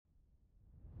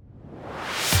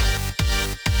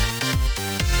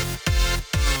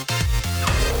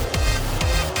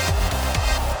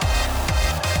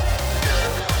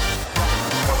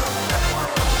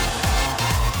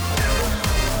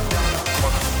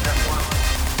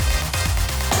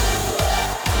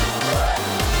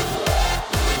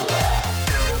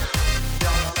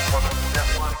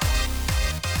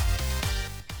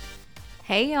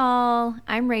Hey y'all,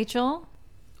 I'm Rachel.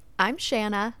 I'm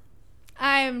Shanna.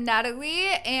 I'm Natalie,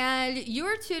 and you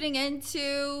are tuning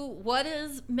into what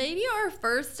is maybe our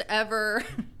first ever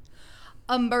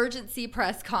emergency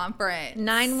press conference.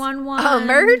 911.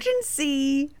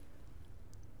 Emergency.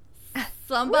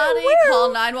 Somebody Woo, woo.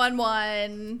 call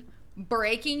 911.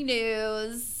 Breaking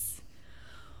news.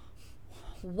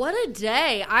 What a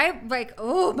day.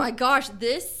 Oh my gosh,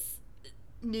 this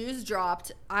news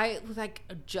dropped. I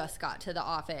just got to the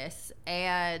office,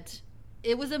 and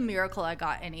it was a miracle I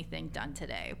got anything done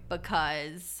today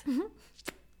because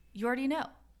you already know.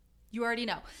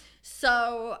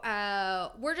 So I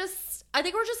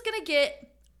think we're just gonna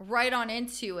get right on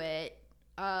into it.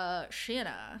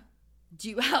 Shanna, do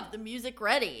you have the music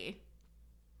ready?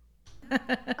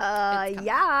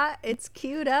 Yeah, it's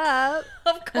queued up.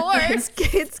 Of course.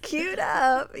 It's queued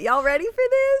up. Y'all ready for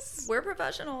this? We're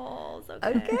professionals.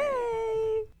 Okay.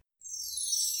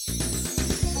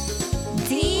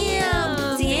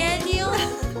 Damn, Daniel.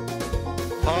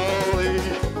 Holy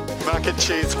mac and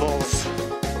cheese balls.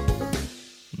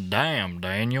 Damn,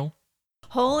 Daniel.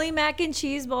 Holy mac and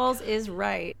cheese balls is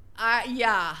right.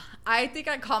 I think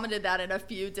I commented that in a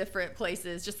few different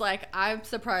places. Just like, I'm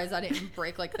surprised I didn't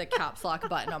break like the caps lock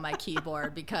button on my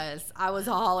keyboard because I was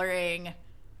hollering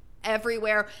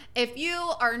everywhere. If you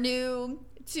are new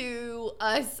to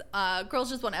us,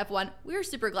 Girls Just Want F1, we're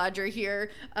super glad you're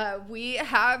here. We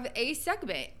have a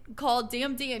segment called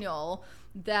Damn Daniel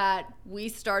that we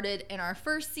started in our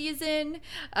first season,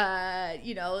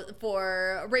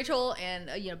 for Rachel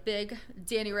and, big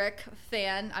Danny Rick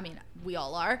fan. I mean, we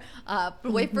all are.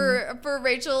 Wait for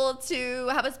Rachel to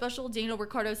have a special Daniel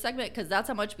Ricciardo segment because that's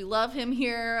how much we love him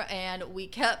here. And we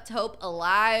kept hope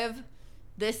alive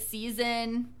this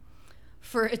season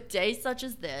for a day such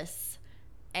as this.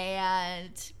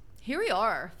 And here we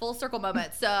are, full circle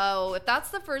moment. So if that's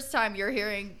the first time you're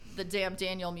hearing the Damn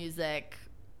Daniel music,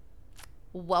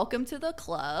 welcome to the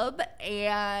club.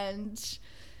 And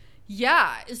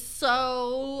yeah,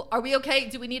 so are we okay?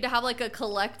 Do we need to have like a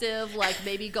collective, like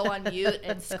maybe go on mute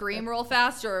and scream real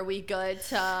fast, or are we good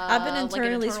to I've been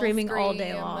internally internal screaming scream all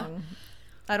day long.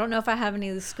 I don't know if I have any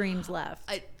of the screams left.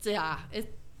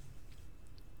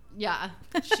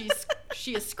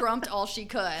 She has scrumped all she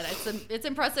could. It's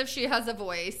impressive she has a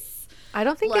voice. I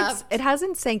don't think left. it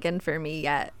hasn't sank in for me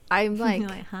yet. I'm like,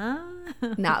 huh?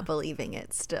 not believing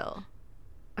it still.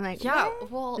 I'm like, Yeah,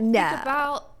 what? well, No. think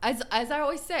about, as I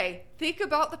always say, think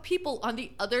about the people on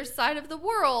the other side of the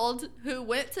world who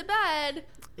went to bed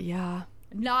Yeah.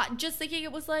 not just thinking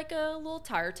it was like a little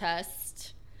tire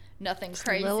test, nothing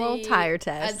crazy. A little tire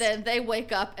test. And then they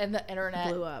wake up and the internet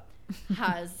Blew up.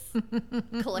 has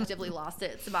collectively lost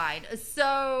its mind.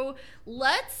 So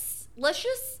let's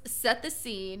just set the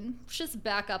scene. Let's just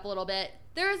back up a little bit.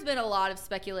 There has been a lot of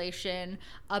speculation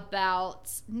about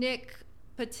Nyck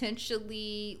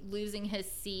potentially losing his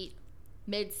seat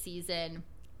mid-season,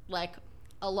 like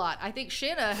a lot. I think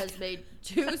Shanna has made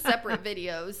 2 separate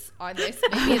videos on this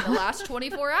maybe in the last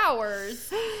 24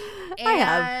 hours. And I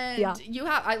have, yeah. You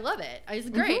have. I love it. It's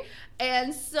great.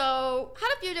 And so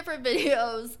had a few different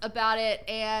videos about it,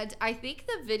 and I think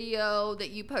the video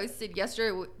that you posted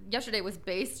yesterday was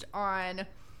based on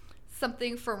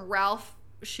something from Ralph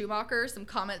Schumacher, some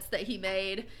comments that he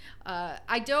made.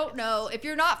 I don't know if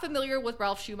you're not familiar with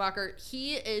Ralph Schumacher.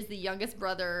 He is the youngest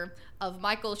brother of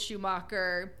Michael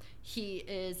Schumacher. He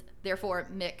is therefore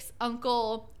Mick's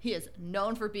uncle. He is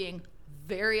known for being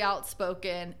very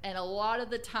outspoken, and a lot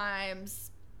of the times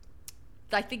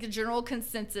I think the general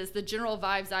consensus, the general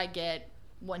vibes I get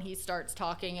when he starts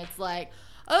talking, it's like,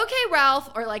 okay, Ralph,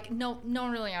 or like, no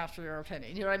one really asked for your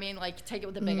opinion. You know what I mean? Like, take it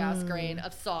with a big ass grain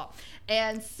of salt.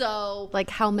 And so, Like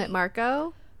Helmet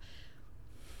Marco?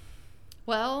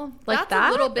 well, Like that's that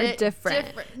a little or bit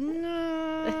different?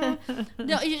 No,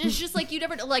 it's just like you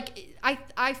never like.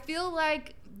 I feel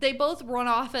like they both run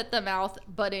off at the mouth,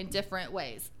 but in different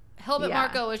ways. Helmet Yeah.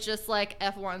 Marco is just like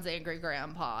F1's angry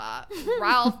grandpa.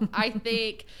 Ralph, I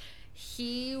think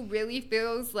he really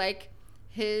feels like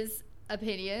his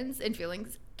opinions and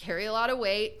feelings carry a lot of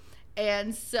weight.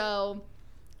 And so,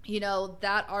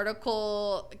 that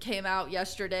article came out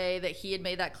yesterday that he had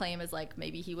made that claim as like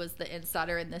maybe he was the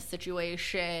insider in this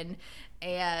situation.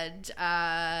 And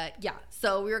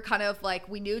so we were kind of like,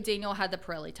 we knew Daniel had the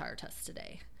Pirelli tire test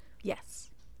today. Yes.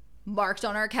 Marked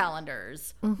on our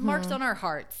calendars, marked on our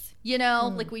hearts,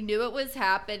 like we knew it was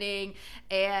happening.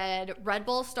 And Red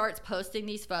Bull starts posting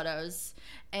these photos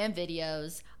and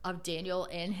videos of Daniel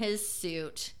in his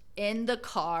suit in the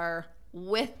car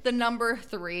with the number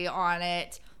 3 on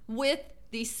it, with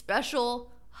the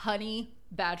special honey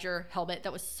badger helmet.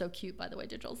 That was so cute, by the way.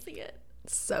 Did y'all see it?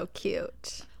 So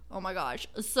cute. Oh my gosh,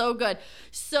 so good.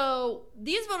 So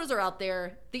these photos are out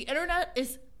there. The internet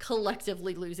is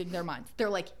collectively losing their minds. They're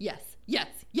like, yes, yes,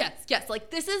 yes, yes.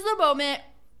 Like, this is the moment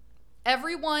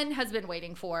everyone has been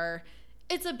waiting for.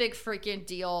 It's a big freaking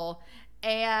deal.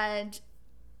 And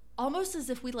almost as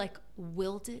if we like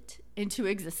willed it into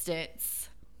existence,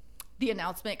 the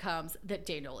announcement comes that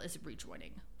Daniel is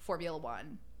rejoining Formula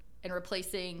One and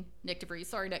replacing Nyck de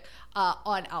Vries,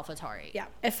 on AlphaTauri. Yeah,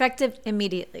 effective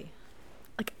immediately.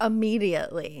 Like,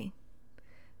 immediately.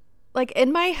 Like,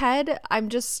 in my head, I'm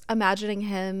just imagining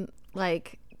him,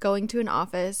 like, going to an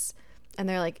office and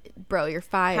they're like, bro, you're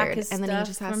fired. And then he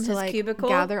just has to, like, cubicle.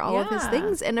 gather all of his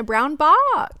things in a brown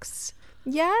box.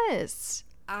 Yes.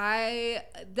 That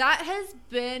has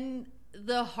been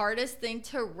the hardest thing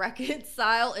to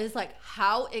reconcile, is like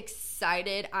how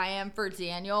excited I am for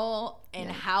Daniel and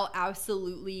how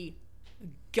absolutely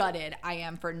gutted I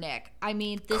am for Nyck. I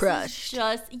mean, this Crushed. is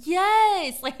just,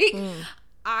 yes, like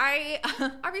I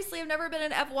obviously have never been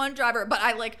an F1 driver, but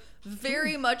I like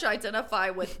very much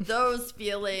identify with those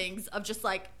feelings of just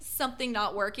like something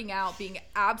not working out, being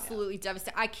absolutely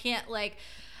devastated. I can't like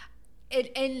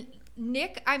it. And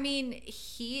Nyck, I mean,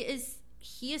 he is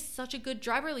such a good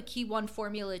driver. Like, he won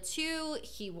Formula 2,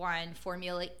 he won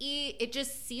Formula E. It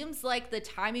just seems like the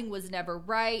timing was never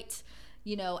right.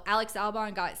 You know, Alex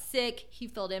Albon got sick. He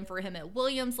filled in for him at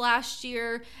Williams last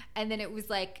year. And then it was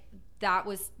like, that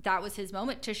was his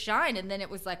moment to shine. And then it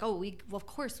was like, oh, of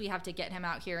course we have to get him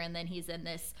out here. And then he's in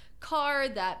this car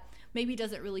that maybe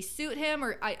doesn't really suit him.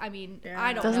 Or I mean,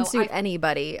 I don't know. Doesn't suit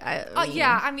anybody.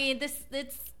 Yeah, I mean,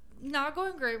 it's not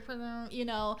going great for them, you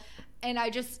know. And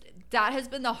that has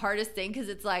been the hardest thing, because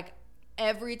it's like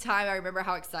every time I remember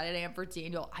how excited I am for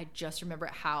Daniel, I just remember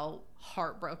how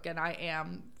heartbroken I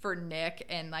am for Nyck.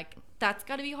 And like, that's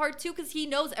got to be hard too, because he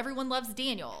knows everyone loves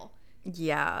Daniel.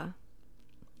 Yeah.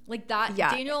 Like that,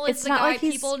 yeah. Daniel is it's the not guy like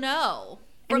people know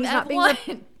and from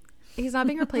F1. He's not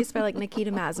being replaced by like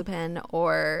Nikita Mazepin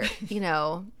or, you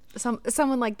know,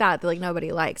 someone like that like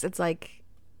nobody likes. It's like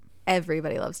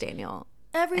everybody loves Daniel.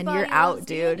 Everybody and you're loves out,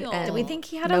 dude. Daniel. And Do we think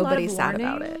he had a lot of nobody's sad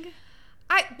about it.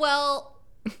 No.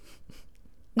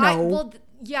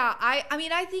 I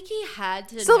mean, I think he had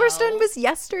to Silverstone know. was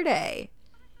yesterday.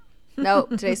 No,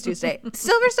 today's Tuesday.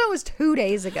 Silverstone was 2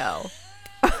 days ago.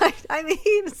 I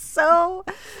mean, so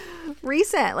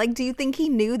recent. Like, do you think he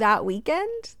knew that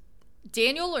weekend?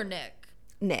 Daniel or Nyck?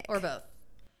 Nyck. Or both?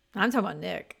 I'm talking about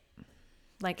Nyck.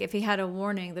 Like, if he had a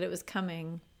warning that it was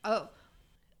coming. Oh,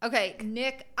 okay.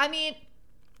 Nyck, I mean,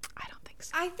 I don't think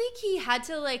so. I think he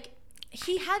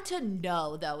had to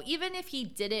know, though. Even if he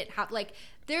didn't have, like,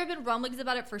 there have been rumblings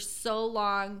about it for so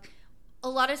long. A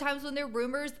lot of times when there are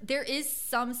rumors, there is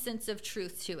some sense of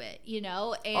truth to it, you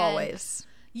know? And Always.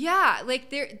 yeah, like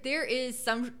there is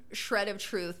some shred of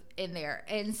truth in there.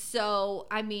 And so,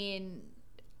 I mean,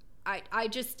 I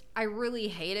really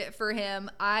hate it for him.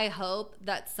 I hope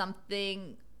that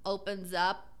something opens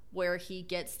up where he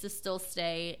gets to still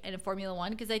stay in Formula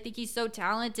One, because I think he's so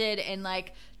talented, and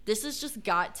like, this has just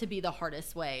got to be the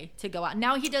hardest way to go out.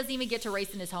 Now he doesn't even get to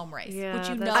race in his home race,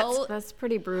 which that's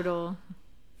pretty brutal.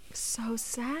 So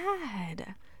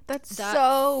sad. That's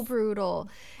so brutal.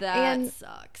 That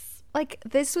sucks. Like,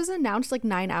 this was announced like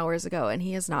 9 hours ago and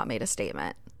he has not made a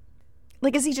statement.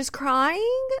 Like, is he just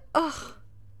crying? Ugh,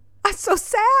 that's so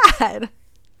sad.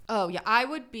 Oh yeah, I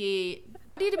need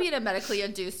to be in a medically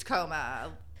induced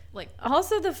coma. Like,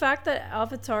 also the fact that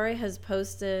AlphaTauri has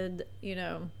posted, you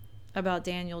know, about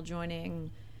Daniel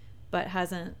joining, but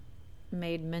hasn't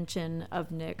made mention of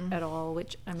Nyck at all.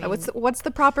 Which, I mean, what's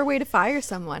the proper way to fire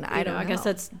someone? I don't know. I guess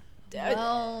that's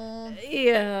well,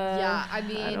 yeah. I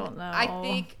mean, I don't know.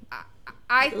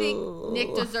 I think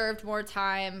Nyck deserved more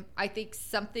time. I think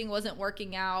something wasn't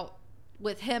working out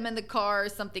with him in the car.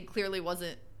 Something clearly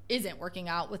isn't working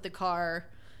out with the car.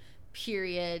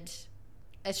 Period.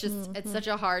 It's just it's such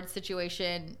a hard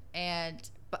situation,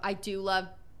 but I do love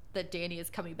that Danny is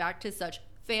coming back to such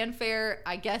fanfare.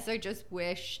 I guess I just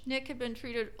wish Nyck had been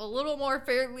treated a little more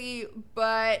fairly,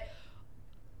 but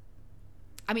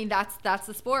I mean, that's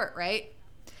the sport, right?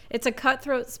 It's a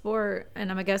cutthroat sport,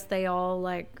 and I guess they all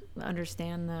like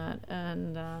understand that,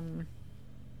 and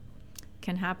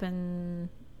can happen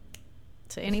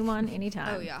to anyone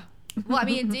anytime. Oh yeah. Well, I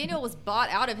mean, Daniel was bought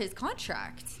out of his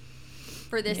contract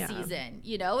for this season,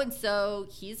 you know, and so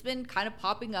he's been kind of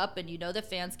popping up, and you know, the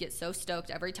fans get so stoked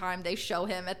every time they show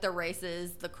him at the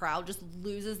races. The crowd just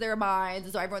loses their minds,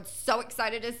 so everyone's so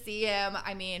excited to see him.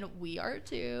 I mean, we are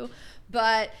too.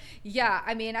 But yeah,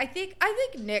 I mean, I think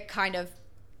Nyck kind of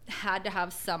had to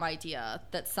have some idea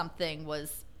that something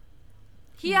was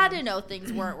he had to know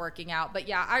things weren't working out. But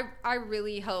yeah, I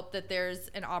really hope that there's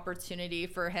an opportunity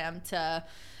for him to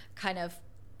kind of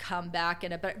come back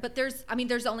in a better, but there's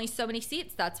only so many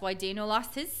seats. That's why Daniel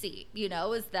lost his seat,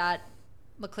 is that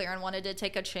McLaren wanted to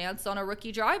take a chance on a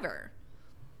rookie driver.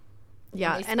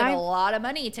 Yeah, and they spent a lot of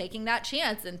money taking that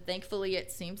chance, and thankfully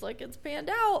it seems like it's panned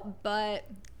out. But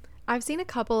I've seen a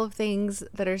couple of things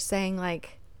that are saying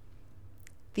like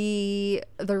the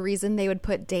reason they would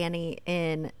put Danny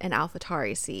in an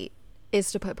AlphaTauri seat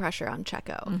is to put pressure on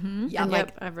Checo. Mm-hmm. Yeah, and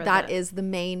like I've read that is the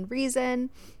main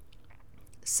reason,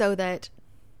 so that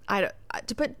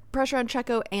to put pressure on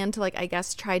Checo and to like I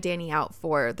guess try Danny out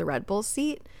for the Red Bull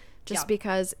seat. Just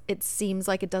because it seems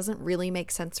like it doesn't really make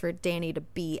sense for Danny to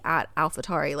be at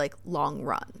AlphaTauri like long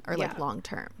run or like long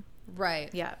term. right.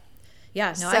 Yeah. Yeah.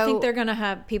 No, So, I think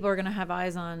people are going to have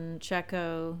eyes on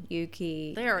Checo,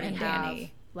 Yuki, They already and have.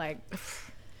 Danny. Like,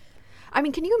 I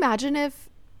mean, can you imagine if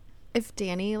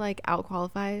Danny like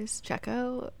outqualifies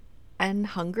Checo and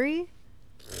Hungary?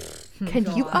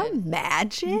 Can you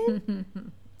imagine?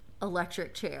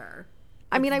 Electric chair.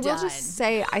 I mean, I will Done. just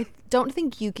say I don't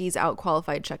think Yuki's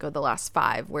outqualified Checo the last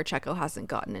 5 where Checo hasn't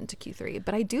gotten into Q3,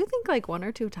 but I do think like 1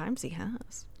 or 2 times he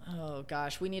has. Oh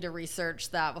gosh, we need to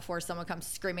research that before someone comes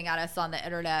screaming at us on the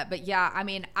internet. But yeah, I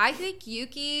mean, I think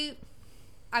Yuki,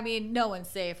 I mean, no one's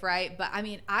safe, right? But I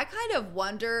mean, I kind of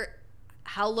wonder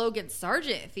how Logan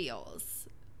Sargent feels.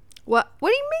 What do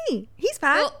you mean? He's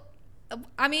fine. Well,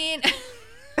 I mean,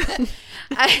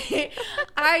 I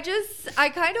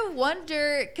kind of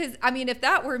wonder, because I mean, if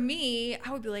that were me,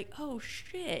 I would be like, oh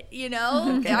shit,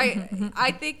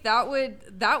 I think that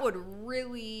would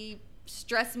really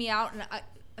stress me out. And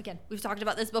again, we've talked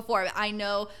about this before. I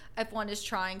know F1 is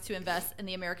trying to invest in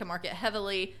the American market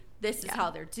heavily. This is how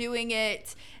they're doing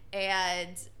it,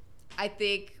 and I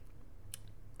think,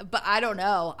 but I don't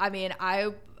know. I mean,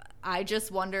 I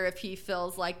just wonder if he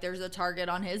feels like there's a target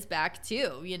on his back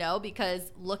too, because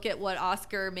look at what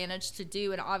Oscar managed to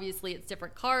do, and obviously it's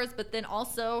different cars, but then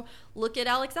also look at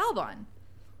Alex Albon.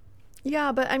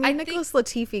 Yeah, but I mean, Nicholas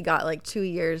Latifi got like 2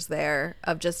 years there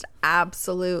of just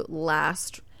absolute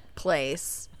last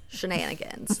place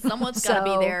shenanigans. Someone's got to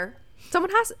be there.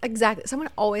 Someone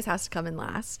always has to come in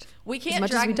last. We can't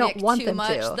drag Nyck too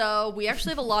much, though. We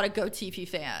actually have a lot of Go TV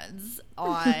fans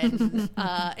on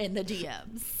in the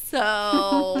DMs.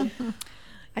 So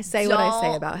I say what I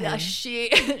say about him. She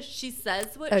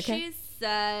says what she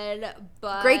said,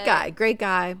 but great guy,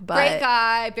 but great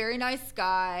guy, very nice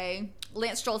guy.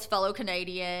 Lance Stroll's fellow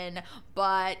Canadian,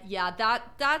 but yeah,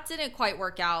 that didn't quite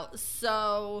work out.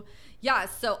 So yeah,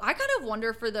 so I kind of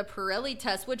wonder for the Pirelli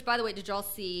test, which by the way, did y'all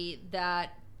see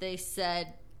that they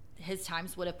said his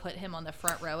times would have put him on the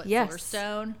front row at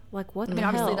Silverstone? Like what? I mean,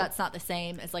 obviously that's not the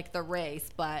same as like the race,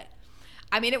 but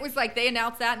I mean, it was like they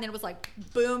announced that, and then it was like,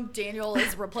 boom, Daniel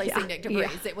is replacing Nyck de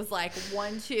Vries. It was like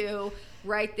 1, 2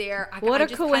 right there. I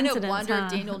just kind of wondered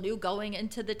Daniel knew going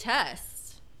into the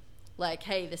test, like,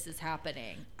 hey, this is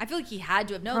happening. I feel like he had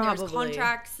to have known there's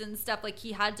contracts and stuff. Like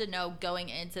he had to know going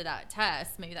into that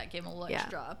test. Maybe that gave him a little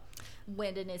extra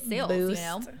wind in his sails,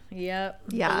 boost. Yep.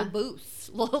 Yeah. Little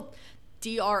boost, little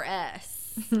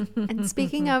DRS. And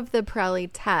speaking of the Pirelli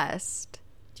test,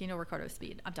 Gino Ricciardo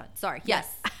speed. I'm done. Sorry. Yes.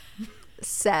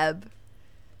 Seb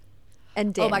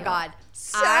and Daniel. Oh my God.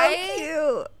 So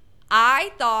cute.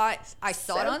 I thought I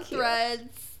saw it on cute.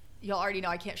 Threads. Y'all already know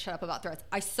I can't shut up about Threads.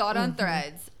 I saw it on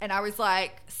Threads, and I was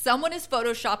like, someone is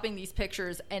photoshopping these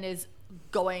pictures and is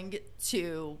going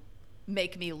to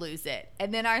make me lose it.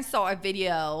 And then I saw a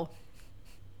video.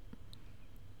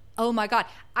 Oh my God.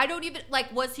 I don't even,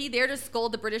 like, was he there to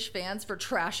scold the British fans for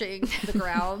trashing the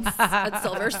grounds at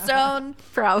Silverstone?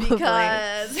 Probably.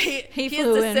 Because he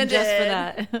flew has in just for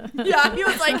that. Yeah, he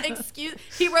was like,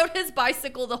 he rode his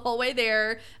bicycle the whole way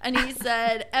there, and he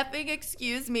said, effing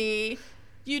excuse me,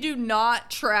 you do not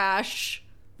trash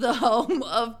the home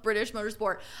of British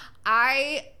motorsport.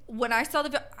 When I saw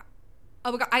the,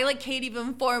 oh my God, I like can't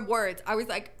even form words. I was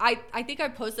like, I think I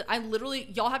posted, I literally,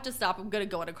 y'all have to stop. I'm going to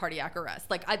go into cardiac arrest.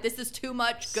 Like, this is too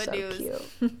much good news.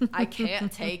 Cute. I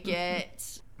can't take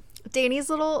it. Danny's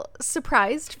little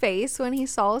surprised face when he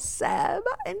saw Seb,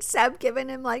 and Seb giving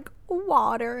him like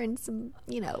water and some,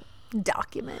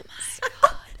 documents.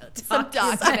 Some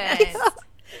documents.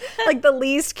 Like the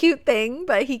least cute thing,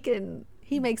 but he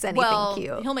makes anything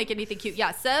cute. He'll make anything cute.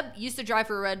 Yeah, Seb used to drive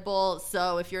for Red Bull,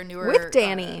 so if you're newer with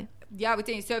Danny. With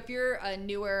Danny. So if you're a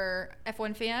newer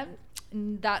F1 fan,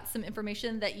 that's some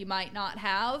information that you might not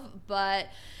have. But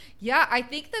yeah, I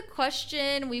think the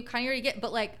question we kind of already get,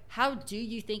 but like, how do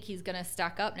you think he's going to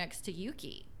stack up next to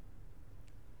Yuki?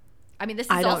 I mean, this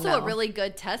is also a really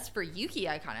good test for Yuki,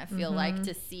 I kind of feel like,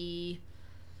 to see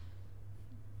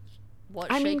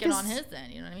what's shaking on his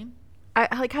end. You know what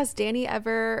I mean? Has Danny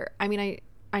ever? I mean,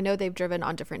 I know they've driven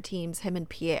on different teams, him and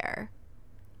Pierre,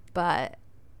 but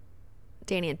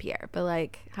Danny and Pierre. But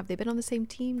like, have they been on the same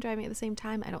team driving at the same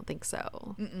time? I don't think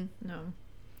so. No.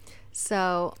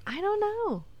 So I don't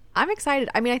know. I'm excited.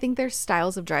 I mean, I think their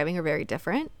styles of driving are very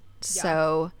different. Yeah.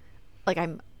 So, like,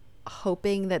 I'm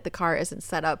hoping that the car isn't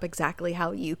set up exactly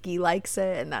how Yuki likes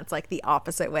it, and that's like the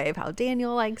opposite way of how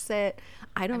Daniel likes it.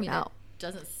 I don't know. It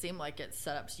doesn't seem like it's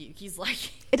set up to Yuki's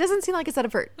like. It doesn't seem like it's set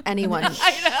up for anyone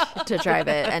to drive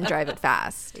it and drive it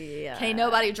fast. Yeah. Can't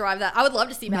nobody drive that. I would love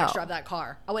to see Max drive that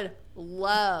car. I would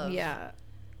love. Yeah.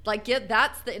 Like,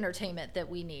 that's the entertainment that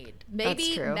we need.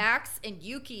 Maybe Max and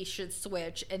Yuki should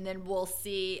switch, and then we'll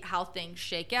see how things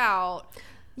shake out.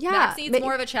 Yeah. Max needs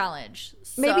more of a challenge.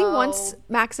 Maybe once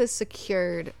Max has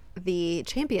secured the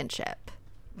championship,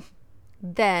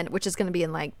 then, which is going to be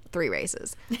in like 3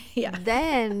 races,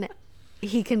 then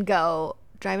he can go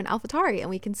drive an AlphaTauri and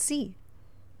we can see.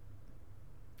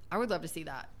 I would love to see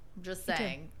that. I'm just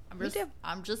saying.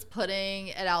 I'm just putting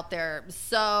it out there.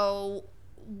 So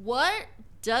what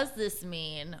does this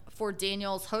mean for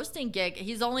Daniel's hosting gig?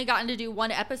 He's only gotten to do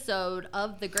 1 episode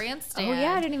of The Grandstand. Oh,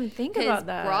 yeah, I didn't even think about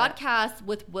that. Broadcast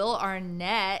with Will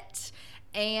Arnett.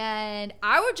 And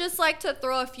I would just like to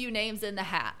throw a few names in the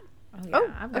hat. Oh,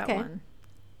 yeah, I've got one.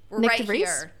 We're Nyck right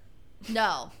here.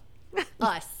 No.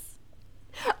 Us.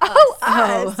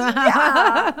 Us.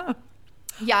 Yeah.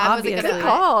 Yeah, it was a good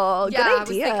call. Good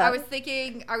idea. I was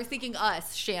thinking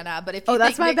us, Shanna. But if you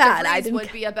that's think my Nyck bad. DeVries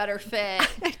would be a better fit,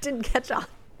 I didn't catch on.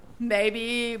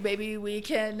 Maybe we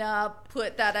can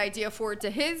put that idea forward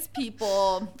to his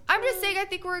people. I'm just saying, I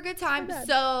think we're a good time.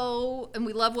 So, and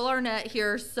we love Will Arnett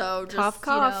here. So just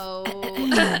cough.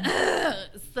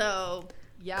 So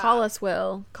yeah, call us,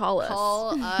 Will. Call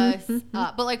us.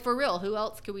 But like, for real, who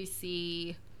else could we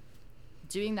see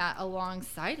doing that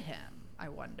alongside him? I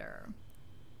wonder.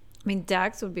 I mean,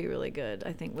 Dax would be really good,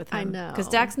 I think, with him. I know. Because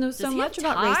Dax knows so much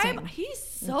about racing. He's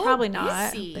so probably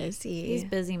not busy. He's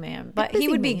busy, man. But he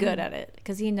would be good at it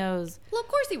because he knows of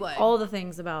course he would. All the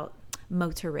things about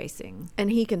motor racing. And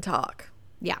he can talk.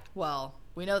 Yeah. Well,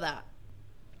 we know that.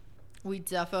 We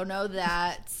defo know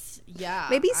that. Yeah.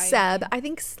 Maybe Seb. I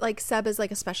think like Seb is like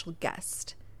a special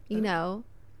guest, you know?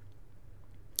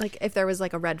 Like if there was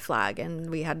like a red flag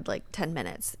and we had like 10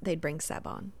 minutes, they'd bring Seb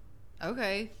on.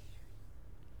 Okay.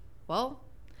 Well,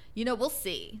 we'll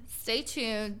see. Stay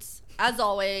tuned. As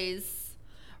always,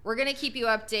 we're going to keep you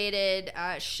updated.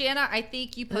 Shanna, I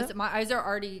think you posted. My eyes are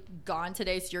already gone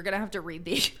today, so you're going to have to read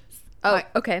these. Oh,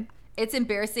 okay. It's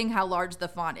embarrassing how large the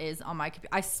font is on my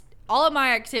computer. All of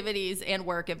my activities and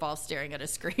work involve staring at a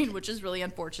screen, which is really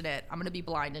unfortunate. I'm going to be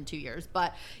blind in 2 years.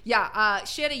 But yeah,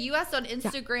 Shanna, you asked on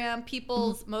Instagram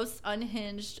people's most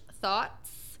unhinged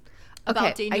thoughts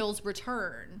about Daniel's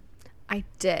return. I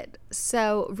did.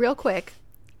 So real quick,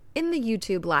 in the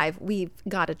YouTube live, we've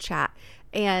got a chat,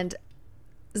 and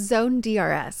Zone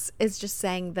DRS is just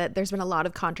saying that there's been a lot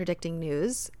of contradicting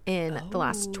news in the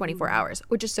last 24 hours,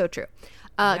 which is so true.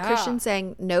 Christian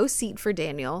saying no seat for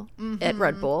Daniel at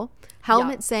Red Bull.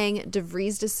 Helmet saying De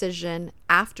Vries' decision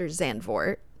after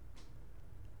Zandvoort.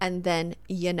 And then,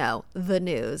 the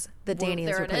news that Danny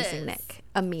is replacing Nyck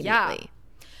immediately. Yeah.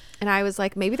 And I was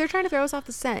like, maybe they're trying to throw us off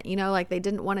the scent. Like they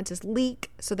didn't want it to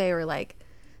leak. So they were like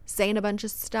saying a bunch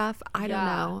of stuff. I don't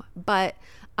know. But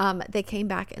they came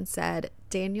back and said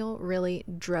Daniel really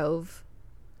drove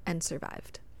and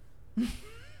survived.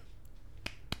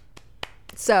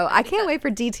 So I can't wait for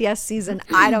DTS season.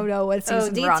 I don't know what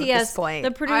season we're on at this point.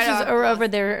 The producers are over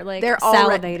there like they're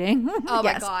salivating. Oh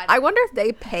my God. I wonder if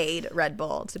they paid Red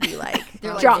Bull to be like,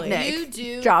 drop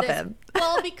Nyck, drop him.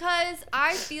 Well, because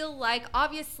I feel like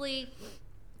obviously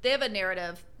they have a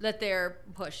narrative that they're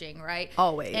pushing, right?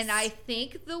 Always. And I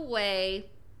think the way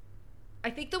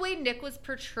Nyck was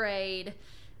portrayed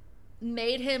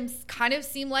made him kind of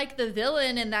seem like the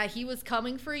villain, and that he was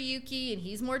coming for Yuki and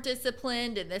he's more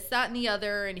disciplined and this, that, and the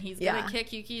other, and he's gonna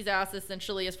kick Yuki's ass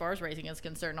essentially as far as racing is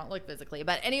concerned, not like physically.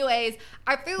 But anyways,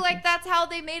 I feel like that's how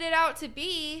they made it out to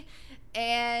be.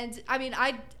 And I mean,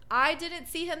 I didn't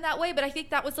see him that way, but I think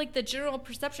that was like the general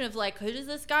perception of like, who does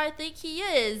this guy think he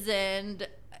is? And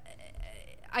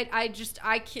I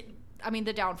mean,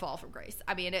 the downfall from Grace.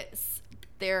 I mean,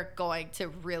 they're going to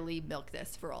really milk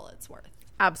this for all it's worth.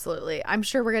 Absolutely. I'm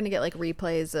sure we're going to get like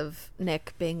replays of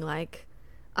Nyck being like,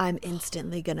 I'm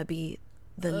instantly going to be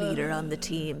the leader on the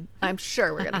team. I'm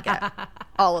sure we're going to get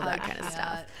all of that kind of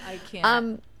stuff. I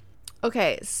can't.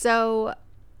 Okay. So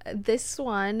this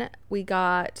one we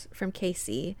got from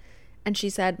Casey, and she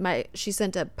said she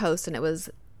sent a post and it was,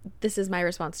 this is my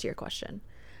response to your question.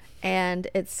 And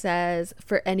it says,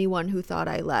 for anyone who thought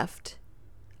I left,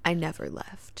 I never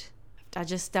left. I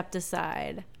just stepped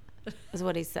aside, is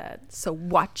what he said. So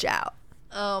watch out.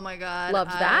 Oh my God.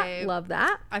 Love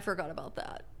that. I forgot about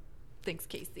that. Thanks,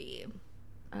 Casey.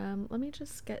 Let me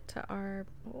just get to our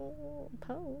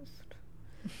post.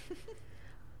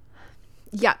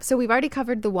 Yeah, so we've already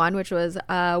covered the one, which was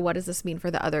what does this mean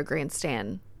for the other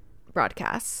grandstand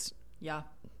broadcast? Yeah.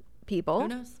 People. Who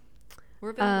knows?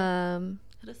 We're available.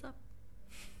 Hit us up.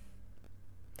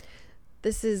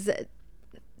 This is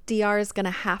DR is going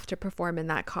to have to perform in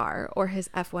that car or his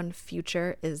F1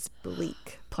 future is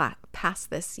bleak past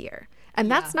this year. And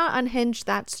that's not unhinged.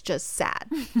 That's just sad.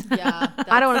 Yeah.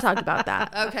 I don't want to talk about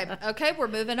that. Okay. We're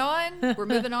moving on.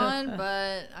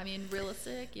 But I mean,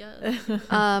 realistic.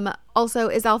 Yeah. Also,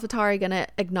 is AlphaTauri going to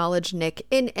acknowledge Nyck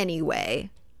in any way?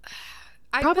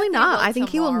 Probably not. I think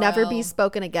he will never be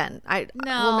spoken again.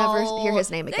 We'll never hear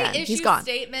his name again. He's gone.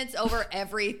 Statements over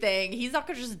everything. He's not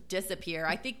going to just disappear.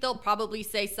 I think they'll probably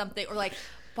say something or like,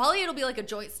 probably it'll be like a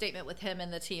joint statement with him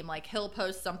and the team. Like he'll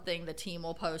post something, the team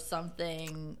will post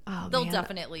something. They'll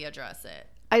definitely address it.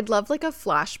 I'd love like a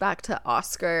flashback to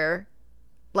Oscar,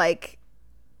 like,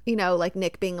 you know, like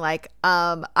Nyck being like,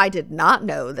 I did not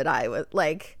know that I was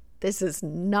like, this is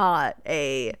not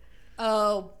a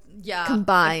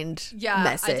combined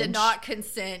message. I did not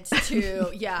consent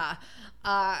to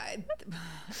I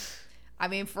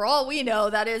mean, for all we know,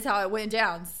 that is how it went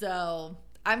down. So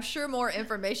I'm sure more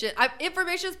information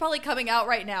is probably coming out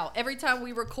right now. Every time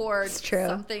we record,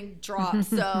 something drops.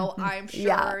 So I'm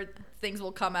sure things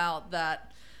will come out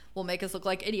that will make us look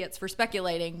like idiots for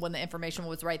speculating when the information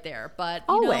was right there. But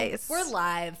always, we're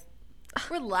live.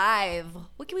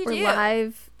 What can we do? We're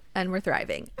live and we're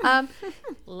thriving.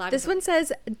 This one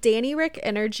says Danny Rick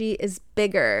energy is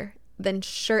bigger than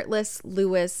shirtless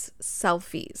Lewis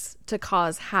selfies to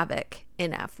cause havoc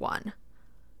in F1.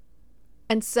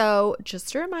 And so,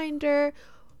 just a reminder,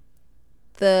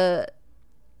 the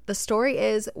story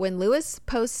is when Lewis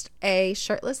posts a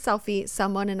shirtless selfie,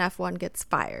 someone in F1 gets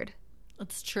fired.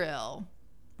 It's true.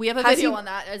 We have a video on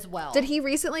that as well. Did he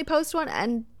recently post one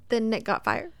and then Nyck got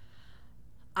fired?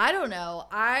 I don't know.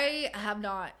 I have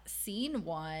not seen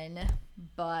one,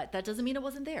 but that doesn't mean it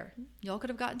wasn't there. Y'all could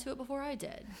have gotten to it before I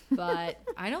did, but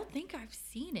I don't think I've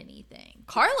seen anything.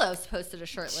 Carlos posted a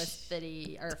shirtless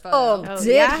video or photo.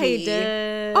 He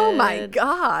did. Oh my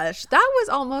gosh. That was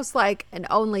almost like an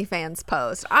OnlyFans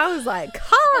post. I was like,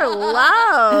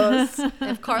 Carlos.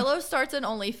 If Carlos starts an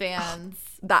OnlyFans,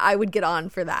 that I would get on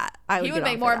for that. He would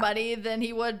make more money than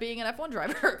he would being an F1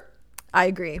 driver. I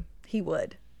agree. He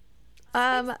would.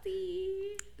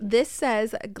 This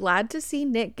says, glad to see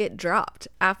Nyck get dropped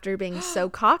after being so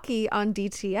cocky on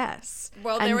DTS.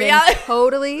 Well, and there we then go.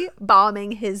 Totally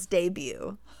bombing his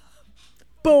debut.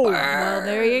 Boom. Burn. Well,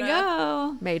 there you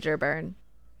go. Major burn.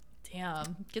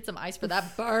 Damn. Get some ice for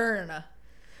that burn.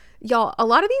 Y'all, a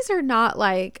lot of these are not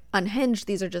like unhinged.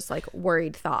 These are just like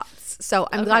worried thoughts. So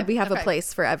I'm glad we have a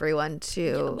place for everyone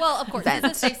to Well, of course, vent.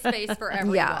 it's a safe space for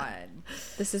everyone. Yeah.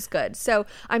 This is good. So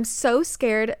I'm so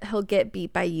scared he'll get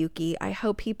beat by Yuki. I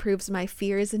hope he proves my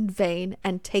fear is in vain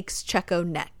and takes Checo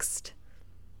next.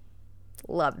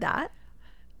 Love that.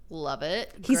 Love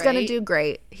it. He's going to do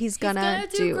great. He's gonna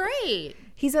do great.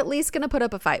 He's at least going to put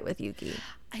up a fight with Yuki.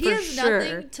 He has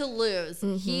nothing to lose.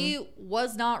 Mm-hmm. He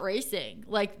was not racing.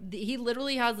 Like, he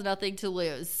literally has nothing to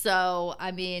lose. So,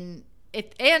 I mean,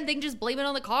 and they can just blame it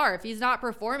on the car. If he's not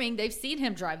performing, they've seen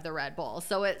him drive the Red Bull.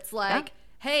 So it's like,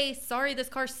 hey, sorry, this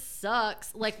car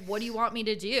sucks. Like, what do you want me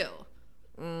to do?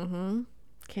 Mm-hmm.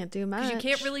 Can't do much. You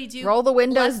can't really do. Roll the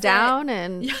windows down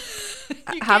and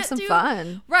have some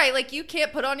fun. Right. Like, you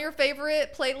can't put on your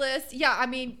favorite playlist. Yeah, I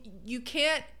mean, you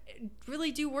can't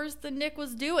really do worse than Nyck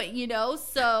was doing, you know?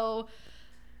 So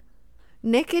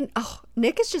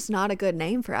Nyck is just not a good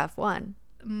name for F1.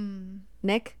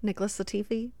 Nicholas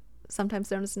Latifi, sometimes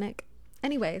known as Nyck.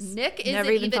 Anyways, Nyck isn't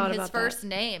even his first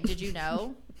name. Did you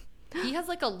know? He has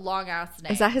like a long ass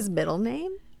name. Is that his middle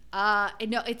name? No,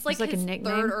 it's like his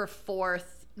third or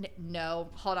fourth. No,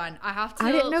 hold on.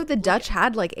 I didn't know the Dutch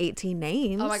had like 18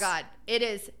 names. Oh my god, it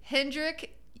is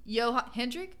Hendrik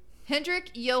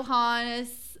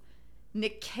Johannes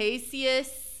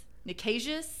Nicasius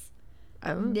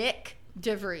Nyck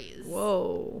de Vries.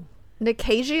 Whoa.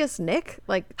 Nicasius Nyck?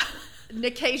 Like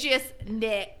Nicasius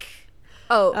Nyck.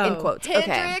 Oh, in quotes.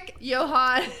 Hendrik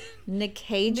Johann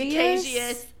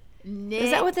Nicasius Nyck.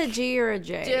 Is that with a G or a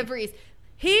J? De Vries.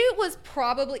 He was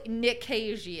probably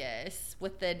Nyck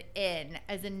with an N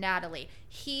as in Natalie.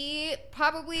 He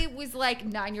probably was like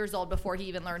 9 years old before he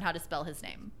even learned how to spell his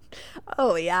name.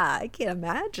 Oh, yeah. I can't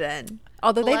imagine.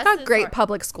 Although they've got great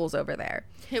public schools over there.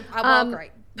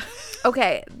 Great.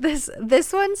 Okay. This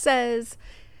one says,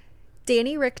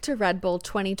 Danny Rick to Red Bull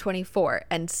 2024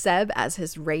 and Seb as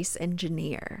his race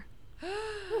engineer.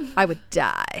 I would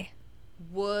die.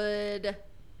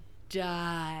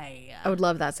 I would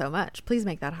love that so much. Please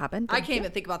make that happen. I can't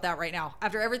even think about that right now.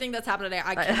 After everything that's happened today,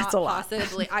 I cannot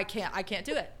possibly. I can't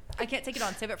do it. I can't take it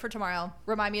on. Save it for tomorrow.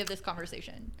 Remind me of this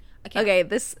conversation. I can't. Okay,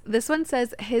 this one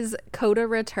says his Coda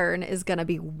return is gonna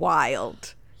be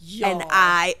wild. Yo. And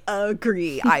I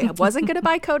agree. I wasn't gonna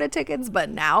buy Coda tickets, but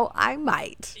now I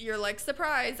might. You're like,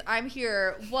 surprise, I'm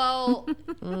here. Well,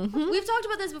 we've talked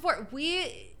about this before.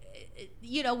 We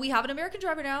have an American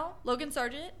driver now, Logan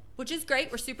Sargent, which is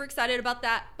great. We're super excited about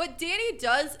that. But Danny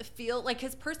does feel like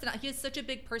his personality. He has such a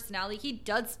big personality. He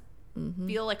does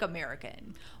feel like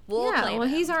American.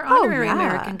 He's our honorary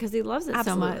American because he loves it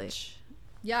so much.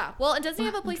 Yeah. Well, and doesn't he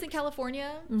have a place in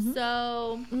California?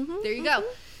 So there you go.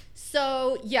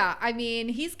 So yeah, I mean,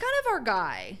 he's kind of our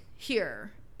guy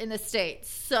here in the States.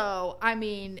 So I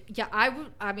mean, yeah, I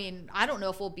don't know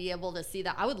if we'll be able to see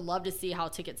that. I would love to see how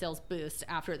ticket sales boost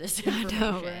after this information.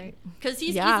 I know, right? Because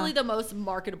he's easily the most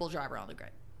marketable driver on the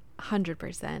grid.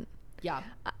 100%. Yeah.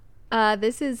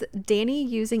 This is Danny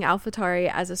using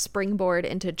AlphaTauri as a springboard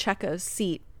into Checo's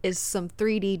seat is some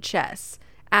 3D chess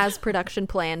as production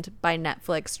planned by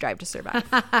Netflix Drive to Survive.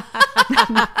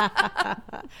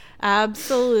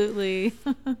 Absolutely.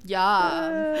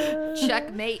 Yeah.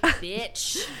 Checkmate,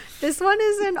 bitch. This one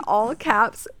is in all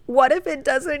caps. What if it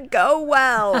doesn't go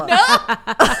well?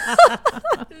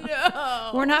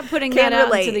 No. We're not putting that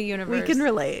out into the universe. We can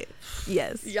relate.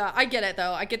 Yes. Yeah, I get it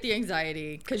though. I get the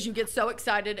anxiety because you get so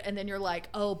excited and then you're like,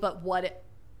 oh, but what if,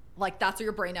 like, that's where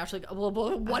your brain actually goes,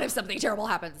 well, what if something terrible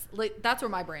happens? Like, that's where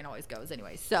my brain always goes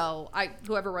anyway. So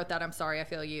whoever wrote that, I'm sorry. I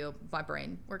feel you. My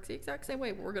brain works the exact same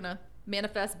way, but we're going to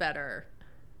manifest better.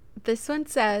 This one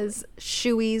says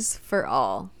shoeies for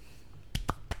all.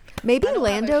 Maybe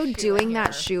Lando doing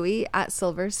that shoey at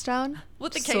Silverstone.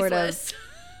 With the caseless.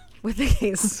 With the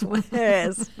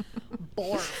caseless.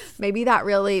 Maybe that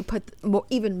really put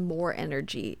even more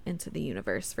energy into the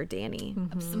universe for Danny.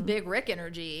 Some big Rick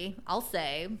energy, I'll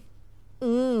say. I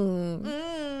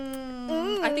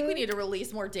think we need to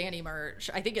release more Danny merch.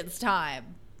 I think it's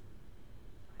time.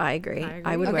 I agree.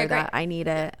 I would wear that. I need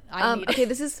it. Okay,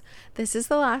 this is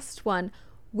the last one.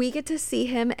 We get to see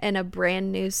him in a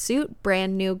brand new suit,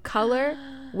 brand new color.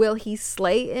 Will he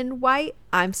slay in white?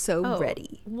 I'm so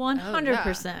ready.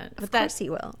 100%. Of course he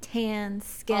will. Tan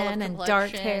skin and dark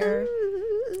hair.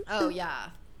 Oh, yeah.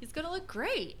 He's going to look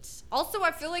great. Also,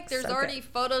 I feel like there's already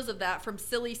photos of that from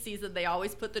Silly Season. They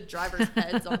always put the driver's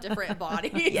heads on different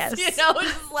bodies. Yes. You know,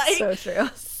 it's like so true.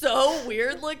 So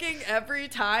weird looking every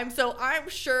time. So I'm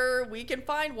sure we can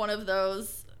find one of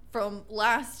those from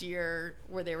last year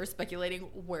where they were speculating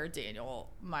where Daniel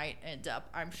might end up.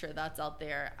 I'm sure that's out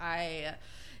there. I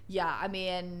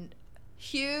mean,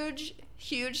 huge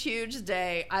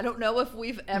day. I don't know if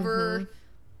we've ever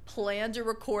planned to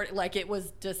record, like it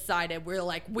was decided. We're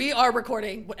like, we are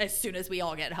recording as soon as we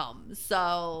all get home.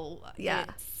 So yeah,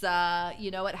 it's,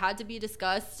 it had to be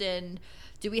discussed. And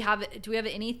do we have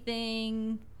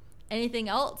anything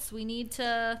else we need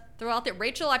to throw out there?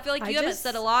 Rachel, I feel like you haven't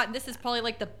said a lot, and this is probably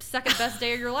like the second best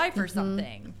day of your life or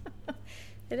something.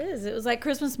 It is. It was like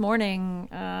Christmas morning,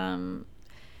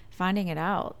 finding it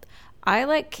out.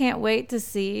 I can't wait to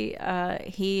see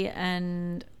he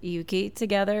and Yuki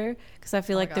together because I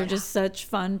feel like they're just such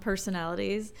fun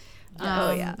personalities.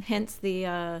 Hence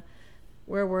the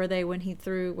where were they when he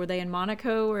threw? Were they in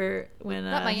Monaco or when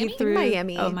he threw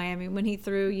Miami? Oh, Miami, when he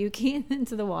threw Yuki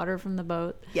into the water from the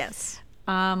boat. Yes.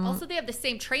 Also, they have the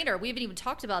same trainer. We haven't even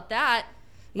talked about that.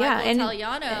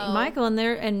 Italiano. Michael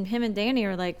and him and Danny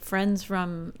are like friends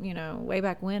from way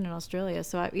back when in Australia.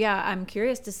 So I'm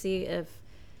curious to see if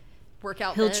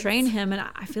he'll train him, and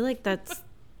I feel like that's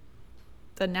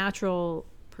the natural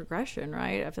progression,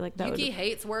 right? I feel like Yuki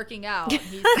hates working out.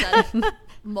 He's said it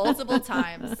multiple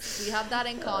times. We have that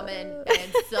in common,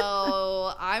 and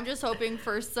so I'm just hoping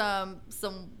for some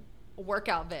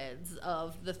workout vids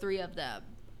of the three of them.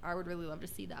 I would really love to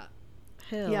see that.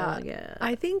 Hell yeah.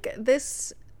 I think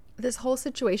this whole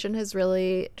situation has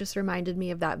really just reminded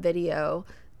me of that video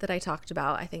that I talked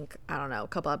about, I think, a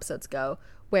couple episodes ago,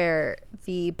 where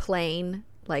the plane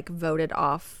voted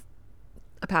off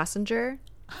a passenger.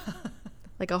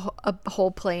 Like a whole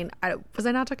plane. Was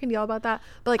I not talking to y'all about that?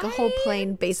 But a whole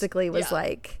plane basically was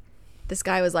this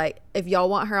guy was like, if y'all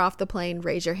want her off the plane,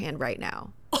 raise your hand right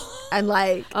now. And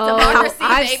like,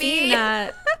 I've seen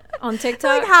that on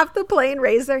TikTok. Like half the plane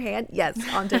raise their hand. Yes,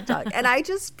 on TikTok. And I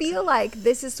just feel like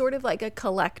this is sort of like a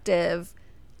collective,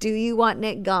 do you want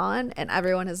Nyck gone? And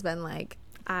everyone has been like,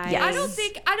 yes. I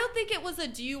don't think it was a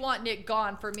do you want Nyck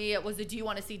gone. For me, it was a do you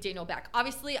want to see Daniel back.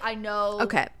 Obviously, I know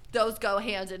those go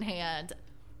hand in hand,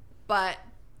 but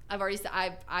I've already said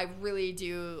I really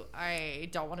do. I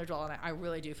don't want to dwell on it. I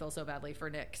really do feel so badly for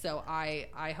Nyck. So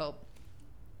I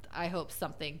hope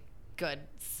something good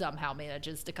somehow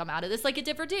manages to come out of this, like it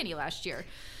did for Danny last year.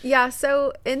 Yeah.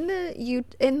 So in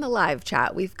the live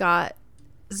chat, we've got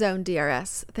Zone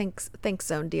DRS. Thanks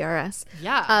Zone DRS.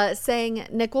 Yeah. Saying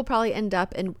Nyck will probably end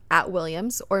up at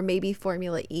Williams or maybe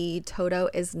Formula E. Toto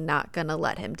is not gonna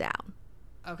let him down.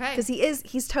 Okay. Because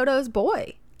he's Toto's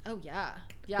boy. Oh yeah.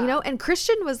 Yeah. You know, and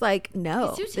Christian was like,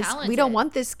 no, he's too talented. We don't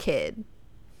want this kid.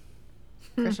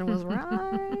 Christian was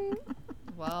right.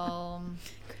 Well,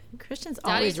 Christian's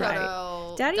Daddy always Toto,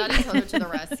 right. Daddy Toto to the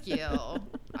rescue,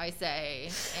 I say.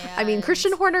 And I mean,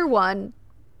 Christian Horner 1,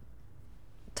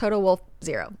 Toto Wolff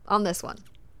 0 on this one.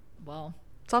 Well,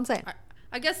 that's all I'm saying.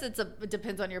 I guess it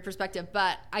depends on your perspective,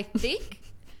 but I think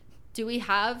do we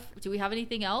have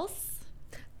anything else?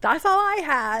 That's all I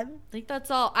had. I think that's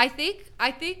all. I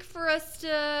think for us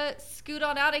to scoot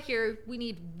on out of here, we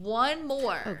need one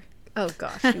more. Oh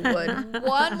gosh, you would.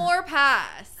 One more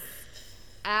pass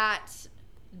at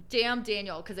damn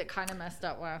Daniel, because it kind of messed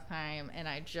up last time, and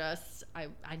I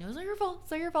know it's not your fault.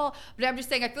 It's not your fault, but I'm just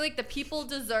saying I feel like the people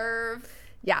deserve.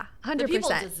 Yeah, 100%. The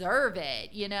people deserve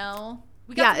it. You know,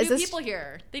 we got some new people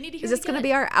here. They need to hear. Is this going to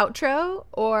be our outro,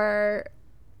 or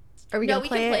are we going to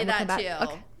play it? No, we can play that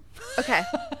too. Okay.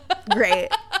 Great.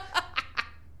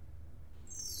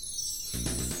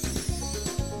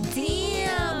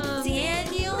 Damn,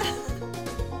 Daniel.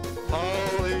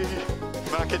 Holy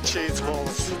mac and cheese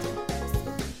balls.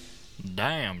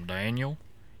 Damn, Daniel.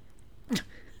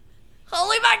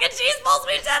 Holy mac and cheese balls,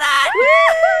 we did it!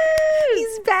 Woo!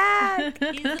 He's back.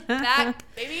 He's back,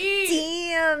 baby.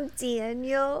 Damn,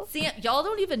 Daniel. See, y'all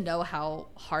don't even know how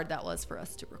hard that was for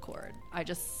us to record. I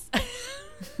just...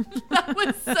 that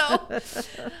was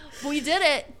so... We did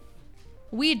it.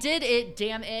 We did it,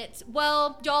 damn it.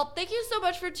 Well, y'all, thank you so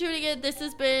much for tuning in. This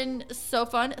has been so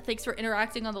fun. Thanks for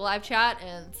interacting on the live chat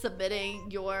and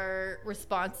submitting your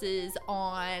responses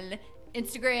on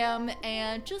Instagram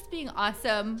and just being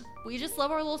awesome. We just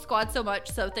love our little squad so much.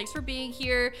 So thanks for being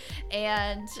here.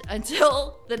 And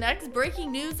until the next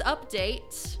breaking news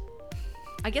update,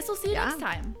 I guess we'll see you next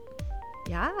time.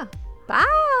 Yeah. Bye.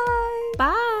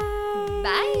 Bye.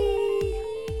 Bye.